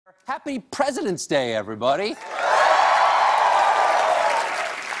Happy President's Day, everybody.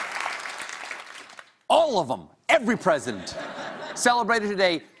 All of them, every president, celebrated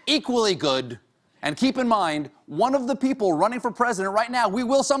today equally good. And keep in mind, one of the people running for president right now, we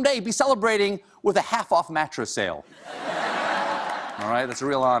will someday be celebrating with a half-off mattress sale. All right, that's a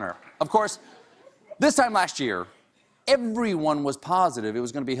real honor. Of course, this time last year, everyone was positive it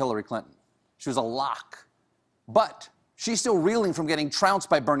was going to be Hillary Clinton. She was a lock. But she's still reeling from getting trounced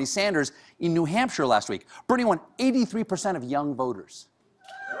by Bernie Sanders in New Hampshire last week. Bernie won 83% of young voters.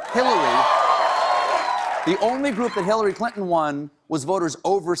 Hillary, the only group that Hillary Clinton won was voters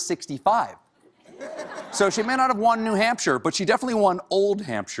over 65. So she may not have won New Hampshire, but she definitely won Old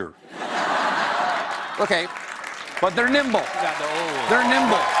Hampshire. Okay, but they're nimble. They're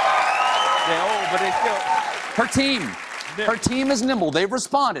nimble. They're old, but they still... Her team is nimble. They've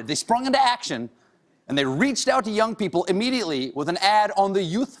responded. They sprung into action, and they reached out to young people immediately with an ad on the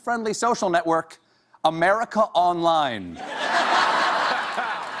youth-friendly social network, America Online.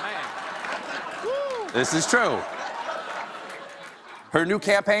 This is true. Her new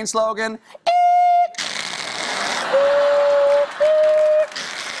campaign slogan,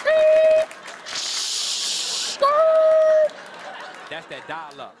 that's that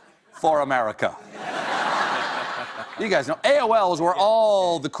dial-up. for America. You guys know, AOL is where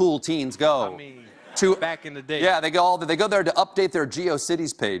all the cool teens go. I mean, back in the day. Yeah, they go there to update their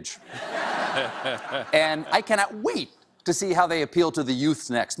GeoCities page. And I cannot wait to see how they appeal to the youths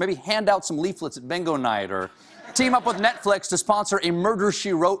next. Maybe hand out some leaflets at bingo night or team up with Netflix to sponsor a Murder,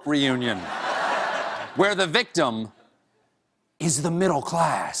 She Wrote reunion where the victim is the middle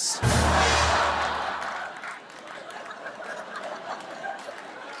class.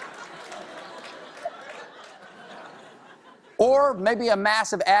 Or maybe a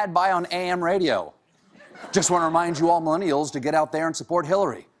massive ad buy on AM radio. Just want to remind you all millennials to get out there and support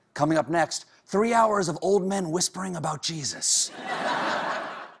Hillary. Coming up next, 3 hours of old men whispering about Jesus.